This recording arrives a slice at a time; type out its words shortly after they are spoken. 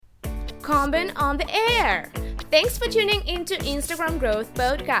Combin on the air. Thanks for tuning into Instagram Growth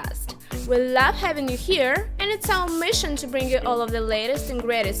Podcast. We love having you here, and it's our mission to bring you all of the latest and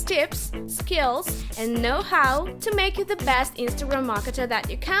greatest tips, skills, and know-how to make you the best Instagram marketer that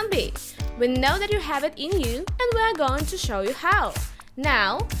you can be. We know that you have it in you, and we are going to show you how.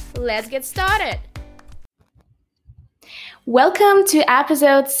 Now, let's get started. Welcome to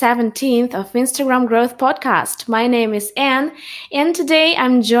episode 17th of Instagram Growth Podcast. My name is Anne, and today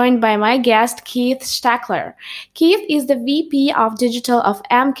I'm joined by my guest, Keith Stackler. Keith is the VP of Digital of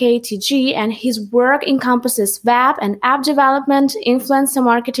MKTG, and his work encompasses web and app development, influencer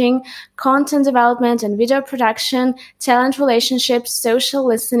marketing, content development and video production, talent relationships, social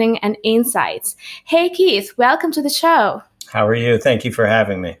listening, and insights. Hey, Keith, welcome to the show. How are you? Thank you for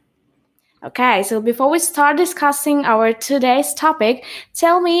having me. Okay, so before we start discussing our today's topic,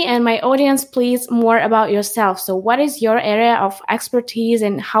 tell me and my audience, please, more about yourself. So what is your area of expertise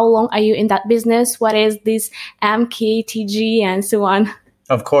and how long are you in that business? What is this MKTG and so on?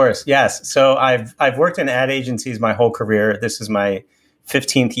 Of course, yes. So I've worked in ad agencies my whole career. This is my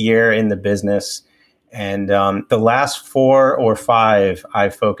 15th year in the business. And the last 4 or 5,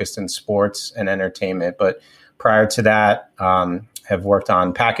 I've focused in sports and entertainment. But prior to that, have worked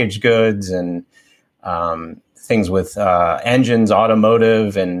on packaged goods and things with engines,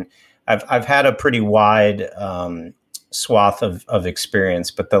 automotive, and I've had a pretty wide swath of experience.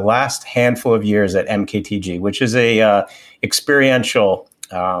 But the last handful of years at MKTG, which is a experiential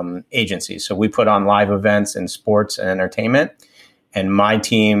agency, so we put on live events in sports and entertainment. And my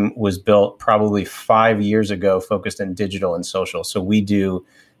team was built probably 5 years ago, focused in digital and social. So we do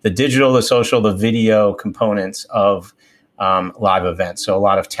the digital, the social, the video components of live events. So a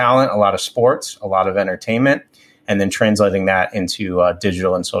lot of talent, a lot of sports, a lot of entertainment, and then translating that into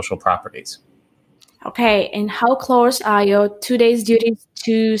digital and social properties. Okay, and how close are your today's duties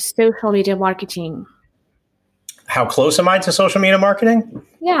to social media marketing? How close am I to social media marketing?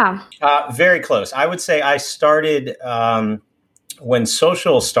 Yeah. Very close. I would say I started, when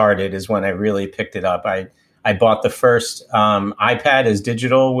social started is when I really picked it up. I bought the first iPad as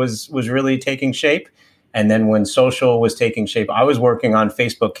digital was really taking shape. And then when social was taking shape, I was working on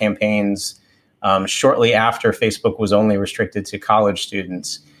Facebook campaigns shortly after Facebook was only restricted to college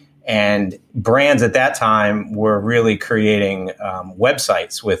students. And brands at that time were really creating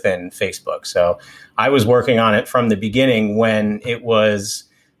websites within Facebook. So I was working on it from the beginning when it was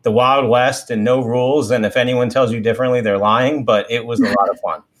the Wild West and no rules. And if anyone tells you differently, they're lying. But it was a lot of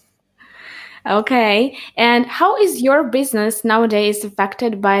fun. Okay. And how is your business nowadays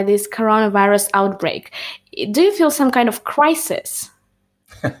affected by this coronavirus outbreak? Do you feel some kind of crisis?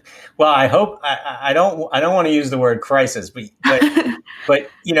 Well, I hope I don't want to use the word crisis, but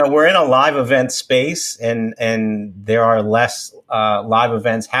you know, we're in a live event space and there are less live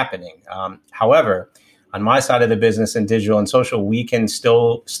events happening. However, on my side of the business in digital and social, we can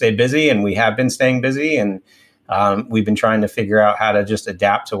still stay busy, and we have been staying busy, and we've been trying to figure out how to just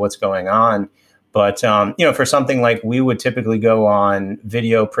adapt to what's going on. But, you know, for something like we would typically go on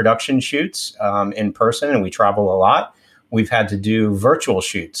video production shoots in person, and we travel a lot. We've had to do virtual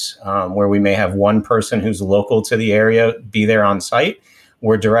shoots where we may have one person who's local to the area be there on site.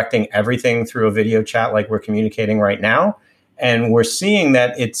 We're directing everything through a video chat like we're communicating right now. And we're seeing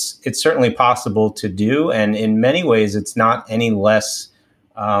that it's certainly possible to do. And in many ways, it's not any less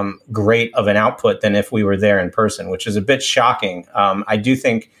great of an output than if we were there in person, which is a bit shocking. I do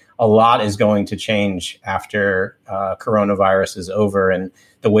think a lot is going to change after coronavirus is over, and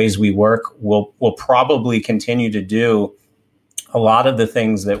the ways we work will probably continue to do a lot of the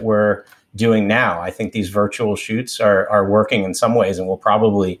things that we're doing now. I think these virtual shoots are working in some ways, and we'll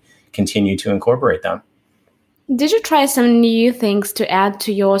probably continue to incorporate them. Did you try some new things to add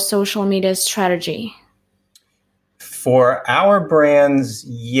to your social media strategy? For our brands,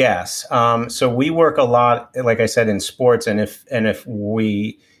 yes. So we work a lot, like I said, in sports, and if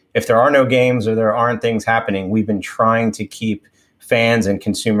there are no games or there aren't things happening, we've been trying to keep fans and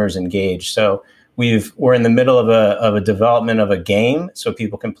consumers engaged. So we're in the middle of a development of a game, so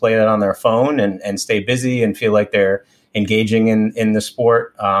people can play that on their phone and stay busy and feel like they're engaging in the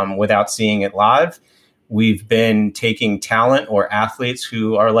sport without seeing it live. We've been taking talent or athletes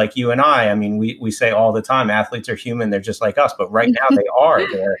who are like you and I. I mean, we say all the time, athletes are human. They're just like us. But right now they are.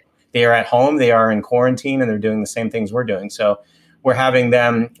 They are at home. They are in quarantine, and they're doing the same things we're doing. So we're having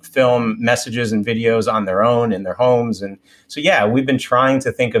them film messages and videos on their own in their homes. And so, yeah, we've been trying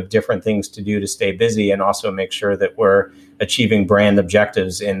to think of different things to do to stay busy and also make sure that we're achieving brand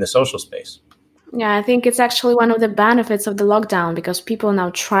objectives in the social space. Yeah, I think it's actually one of the benefits of the lockdown because people now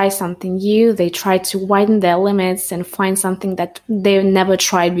try something new. They try to widen their limits and find something that they've never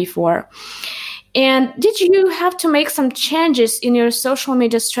tried before. And did you have to make some changes in your social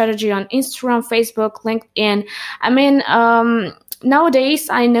media strategy on Instagram, Facebook, LinkedIn? I mean, nowadays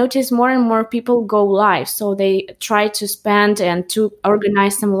I notice more and more people go live. So they try to spend and to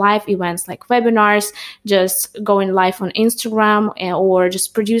organize some live events like webinars, just going live on Instagram or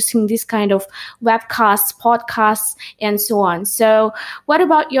just producing this kind of webcasts, podcasts, and so on. So what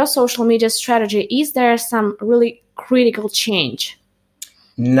about your social media strategy? Is there some really critical change?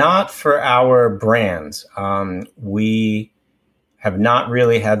 Not for our brands. We have not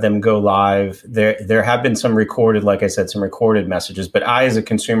really had them go live. There have been some recorded, like I said, some recorded messages. But I, as a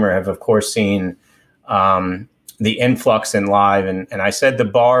consumer, have of course seen the influx in live. And I said the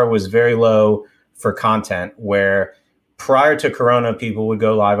bar was very low for content. Where prior to Corona, people would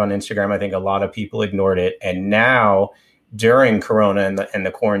go live on Instagram. I think a lot of people ignored it. And now, during Corona and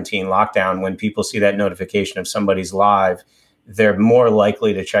the quarantine lockdown, when people see that notification of somebody's live, they're more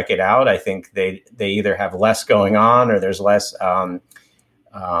likely to check it out. I think they either have less going on or there's less,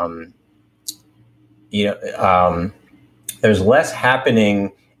 there's less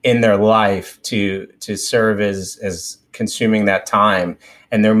happening in their life to serve as consuming that time,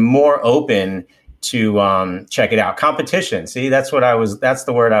 and they're more open to check it out. Competition. See, that's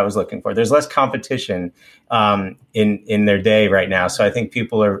the word I was looking for. There's less competition in their day right now. So I think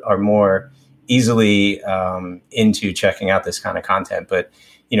people are more easily into checking out this kind of content. But,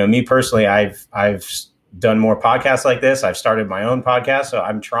 me personally, I've done more podcasts like this. I've started my own podcast, so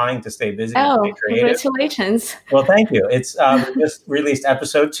I'm trying to stay busy and stay creative. Congratulations. Well, thank you. It's we just released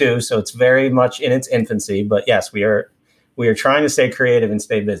episode 2, so it's very much in its infancy. But yes, we are trying to stay creative and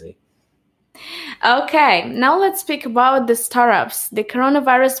stay busy. Okay, now let's speak about the startups. The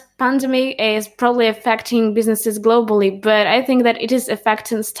coronavirus pandemic is probably affecting businesses globally, but I think that it is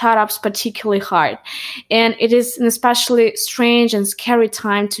affecting startups particularly hard. And it is an especially strange and scary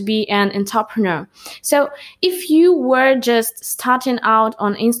time to be an entrepreneur. So if you were just starting out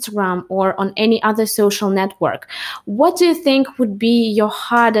on Instagram or on any other social network, what do you think would be your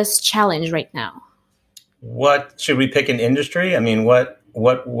hardest challenge right now? What should we pick an industry? I mean, what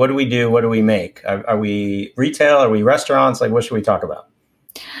do we do? What do we make? Are we retail? Are we restaurants? Like, what should we talk about?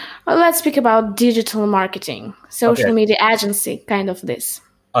 Well, let's speak about digital marketing, social media agency, kind of this.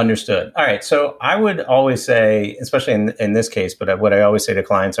 Understood. All right. So I would always say, especially in this case, but what I always say to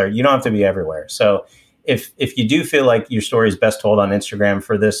clients are, you don't have to be everywhere. So if you do feel like your story is best told on Instagram,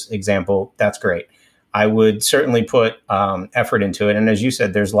 for this example, that's great. I would certainly put effort into it. And as you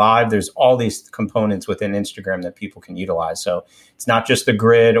said, there's all these components within Instagram that people can utilize. So it's not just the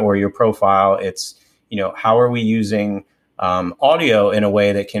grid or your profile. It's, how are we using audio in a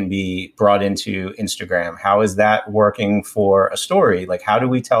way that can be brought into Instagram? How is that working for a story? Like, how do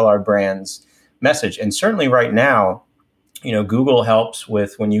we tell our brand's message? And certainly right now, Google helps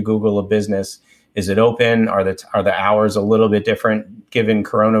with when you Google a business. Is it open? Are the hours a little bit different given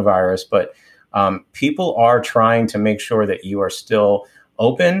coronavirus? But people are trying to make sure that you are still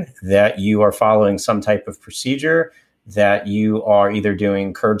open, that you are following some type of procedure, that you are either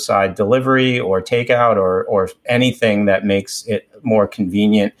doing curbside delivery or takeout or anything that makes it more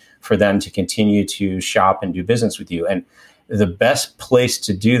convenient for them to continue to shop and do business with you. And the best place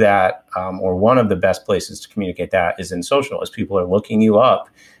to do that, or one of the best places to communicate that, is in social. As people are looking you up,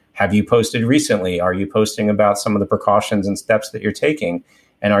 have you posted recently? Are you posting about some of the precautions and steps that you're taking?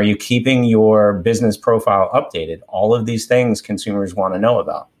 And are you keeping your business profile updated? All of these things consumers want to know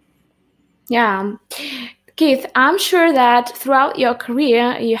about. Yeah. Keith, I'm sure that throughout your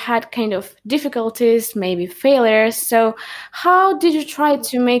career, you had kind of difficulties, maybe failures. So how did you try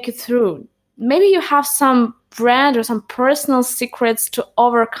to make it through? Maybe you have some brand or some personal secrets to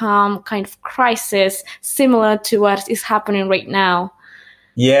overcome kind of crisis similar to what is happening right now.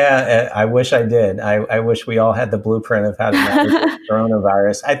 Yeah, I wish I did. I wish we all had the blueprint of how to manage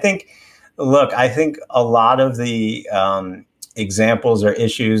coronavirus. I think a lot of the examples or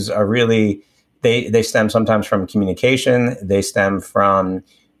issues are really, they stem sometimes from communication. They stem from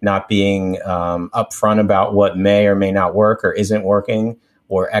not being upfront about what may or may not work or isn't working,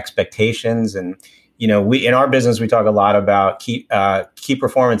 or expectations. And, we in our business, we talk a lot about key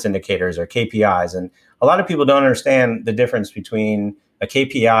performance indicators, or KPIs. And a lot of people don't understand the difference between a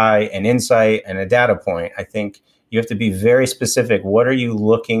KPI, an insight, and a data point. I think you have to be very specific. What are you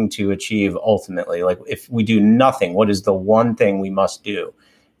looking to achieve ultimately? Like, if we do nothing, what is the one thing we must do?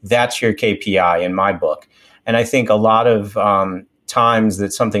 That's your KPI in my book. And I think a lot of times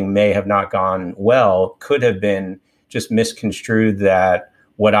that something may have not gone well could have been just misconstrued that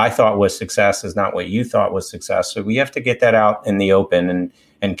what I thought was success is not what you thought was success. So we have to get that out in the open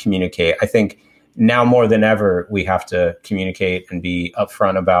and communicate. I think now more than ever, we have to communicate and be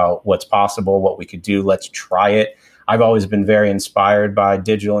upfront about what's possible, what we could do. Let's try it. I've always been very inspired by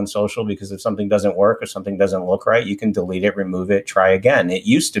digital and social, because if something doesn't work or something doesn't look right, you can delete it, remove it, try again. It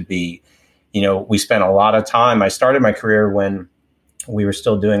used to be, we spent a lot of time. I started my career when we were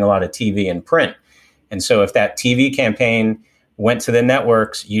still doing a lot of TV and print. And so if that TV campaign went to the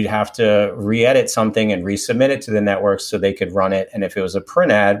networks, you'd have to re-edit something and resubmit it to the networks so they could run it. And if it was a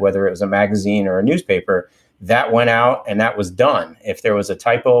print ad, whether it was a magazine or a newspaper, that went out and that was done. If there was a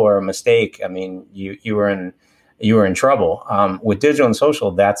typo or a mistake, I mean, you were in trouble. With digital and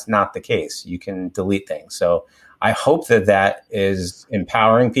social, that's not the case. You can delete things. So I hope that is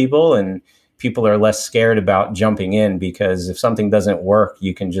empowering people, and people are less scared about jumping in, because if something doesn't work,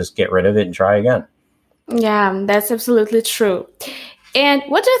 you can just get rid of it and try again. Yeah, that's absolutely true. And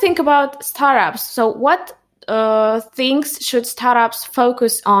what do you think about startups? So what things should startups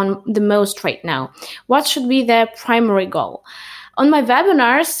focus on the most right now? What should be their primary goal? On my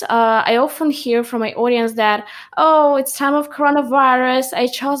webinars, I often hear from my audience that, oh, it's time of coronavirus. I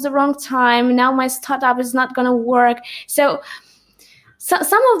chose the wrong time. Now my startup is not going to work. So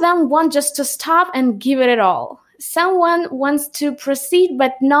some of them want just to stop and give it all. Someone wants to proceed,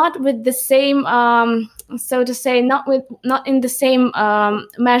 but not with the same, so to say, not in the same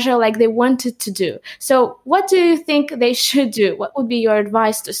measure like they wanted to do. So what do you think they should do? What would be your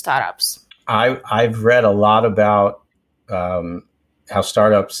advice to startups? I've read a lot about how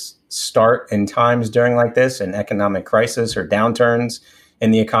startups start in times during like this, an economic crisis or downturns in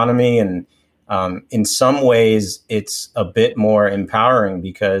the economy. And in some ways, it's a bit more empowering,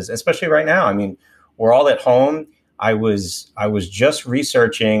 because especially right now, I mean, we're all at home. I was just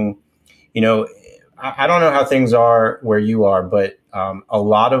researching, I don't know how things are where you are, but a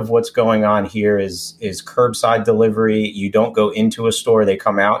lot of what's going on here is curbside delivery. You don't go into a store, they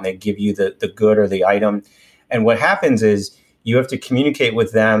come out and they give you the good or the item. And what happens is you have to communicate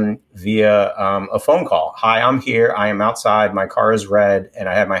with them via a phone call. Hi, I'm here. I am outside. My car is red and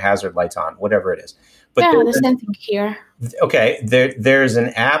I have my hazard lights on, whatever it is. But yeah, the same thing here. Okay, there's an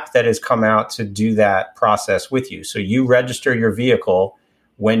app that has come out to do that process with you. So you register your vehicle.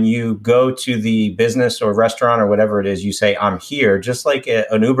 When you go to the business or restaurant or whatever it is, you say, I'm here, just like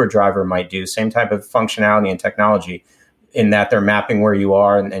an Uber driver might do, same type of functionality and technology, in that they're mapping where you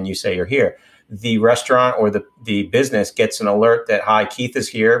are and you say you're here. The restaurant or the business gets an alert that, hi, Keith is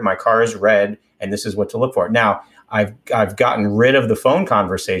here, my car is red, and this is what to look for. Now, I've gotten rid of the phone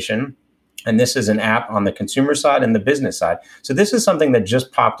conversation, and this is an app on the consumer side and the business side. So this is something that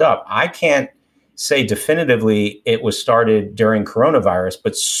just popped up. I can't say definitively it was started during coronavirus,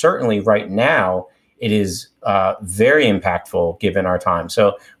 but certainly right now it is very impactful given our time.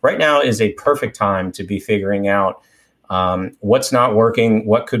 So right now is a perfect time to be figuring out what's not working,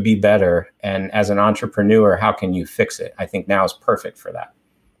 what could be better, and as an entrepreneur, how can you fix it? I think now is perfect for that.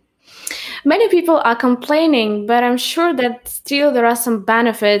 Many people are complaining, but I'm sure that still there are some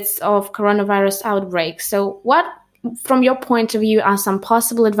benefits of coronavirus outbreak. So what, from your point of view, are some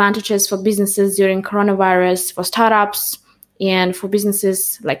possible advantages for businesses during coronavirus, for startups, and for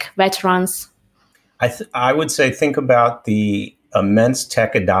businesses like veterans? I would say think about the immense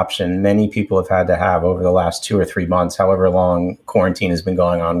tech adoption many people have had to have over the last 2 or 3 months, however long quarantine has been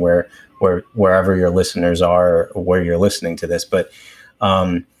going on, wherever your listeners are or where you're listening to this. But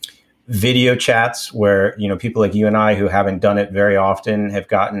video chats where, people like you and I who haven't done it very often have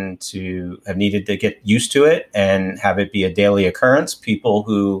needed to get used to it and have it be a daily occurrence. People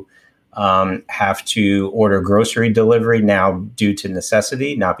who have to order grocery delivery now due to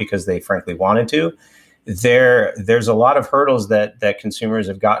necessity, not because they frankly wanted to. There's a lot of hurdles that consumers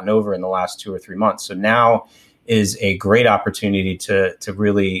have gotten over in the last 2 or 3 months. So now is a great opportunity to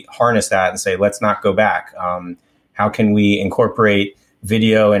really harness that and say, let's not go back. How can we incorporate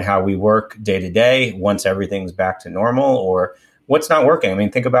video and how we work day to day once everything's back to normal, or what's not working? I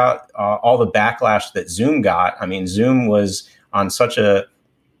mean, think about all the backlash that Zoom got. I mean, Zoom was on such a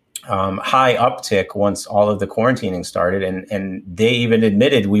high uptick once all of the quarantining started, and they even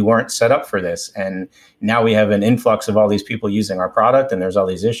admitted we weren't set up for this. And now we have an influx of all these people using our product, and there's all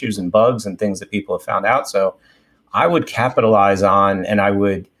these issues and bugs and things that people have found out. So I would capitalize on, and I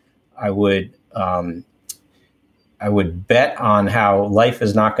would bet on how life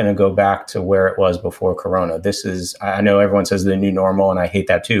is not going to go back to where it was before Corona. I know everyone says the new normal, and I hate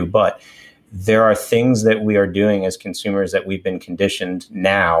that too, but there are things that we are doing as consumers that we've been conditioned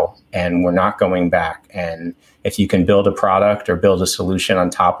now, and we're not going back. And if you can build a product or build a solution on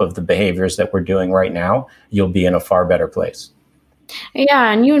top of the behaviors that we're doing right now, you'll be in a far better place.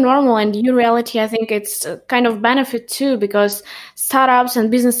 Yeah, new normal and new reality, I think it's a kind of benefit too, because startups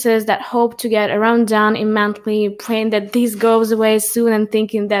and businesses that hope to get around done immensely, praying that this goes away soon and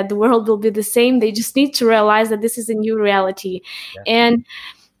thinking that the world will be the same, they just need to realize that this is a new reality. Yeah. And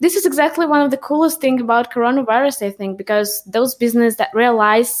this is exactly one of the coolest things about coronavirus, I think, because those business that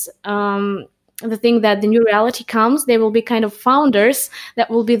realize the thing that the new reality comes, they will be kind of founders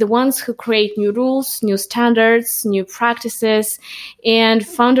that will be the ones who create new rules, new standards, new practices, and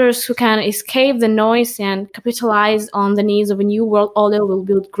founders who can escape the noise and capitalize on the needs of a new world order will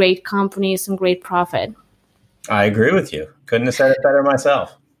build great companies and great profit. I agree with you. Couldn't have said it better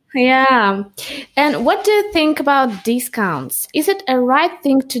myself. Yeah. And what do you think about discounts? Is it a right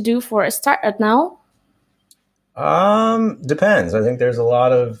thing to do for a startup now? Depends. I think there's a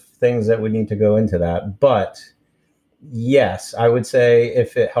lot of things that would need to go into that. But yes, I would say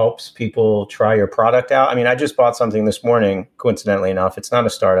if it helps people try your product out. I mean, I just bought something this morning, coincidentally enough. It's not a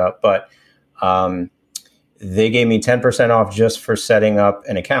startup, but they gave me 10% off just for setting up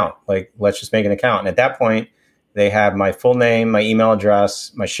an account. Like, let's just make an account. And at that point, they have my full name, my email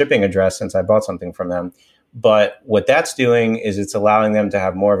address, my shipping address, since I bought something from them. But what that's doing is it's allowing them to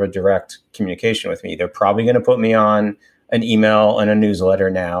have more of a direct communication with me. They're probably going to put me on an email and a newsletter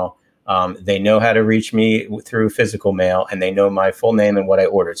now. They know how to reach me through physical mail, and they know my full name and what I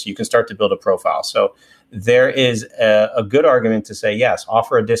ordered. So you can start to build a profile. So there is a good argument to say, yes,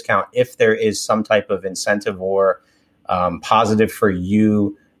 offer a discount if there is some type of incentive or positive for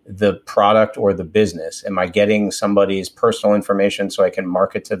you, the product or the business. Am I getting somebody's personal information so I can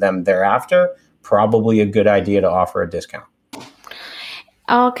market to them thereafter? Probably a good idea to offer a discount.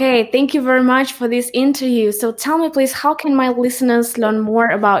 Okay, thank you very much for this interview. So tell me, please, how can my listeners learn more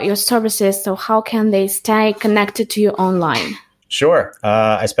about your services? So how can they stay connected to you online? Sure.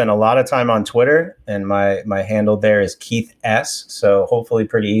 I spend a lot of time on Twitter, and my handle there is Keith S. So hopefully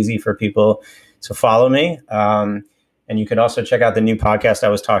pretty easy for people to follow me. And you can also check out the new podcast I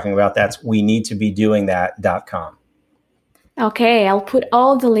was talking about. That's weneedtobedoingthat.com. Okay, I'll put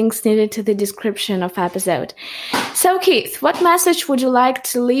all the links needed to the description of episode. So Keith, what message would you like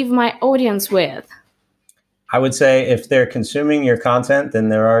to leave my audience with? I would say if they're consuming your content, then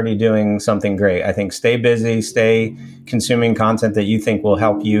they're already doing something great. I think stay busy, stay consuming content that you think will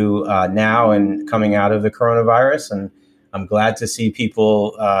help you now and coming out of the coronavirus. And I'm glad to see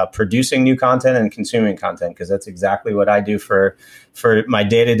people producing new content and consuming content, because that's exactly what I do for my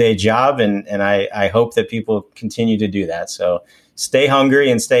day-to-day job. And I hope that people continue to do that. So stay hungry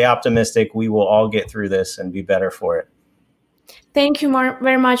and stay optimistic. We will all get through this and be better for it. Thank you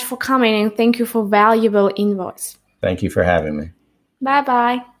very much for coming, and thank you for valuable insights. Thank you for having me.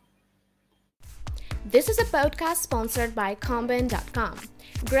 Bye-bye. This is a podcast sponsored by Combin.com.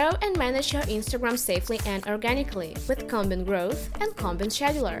 Grow and manage your Instagram safely and organically with Combin Growth and Combin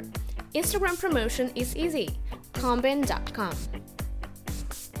Scheduler. Instagram promotion is easy. Combin.com.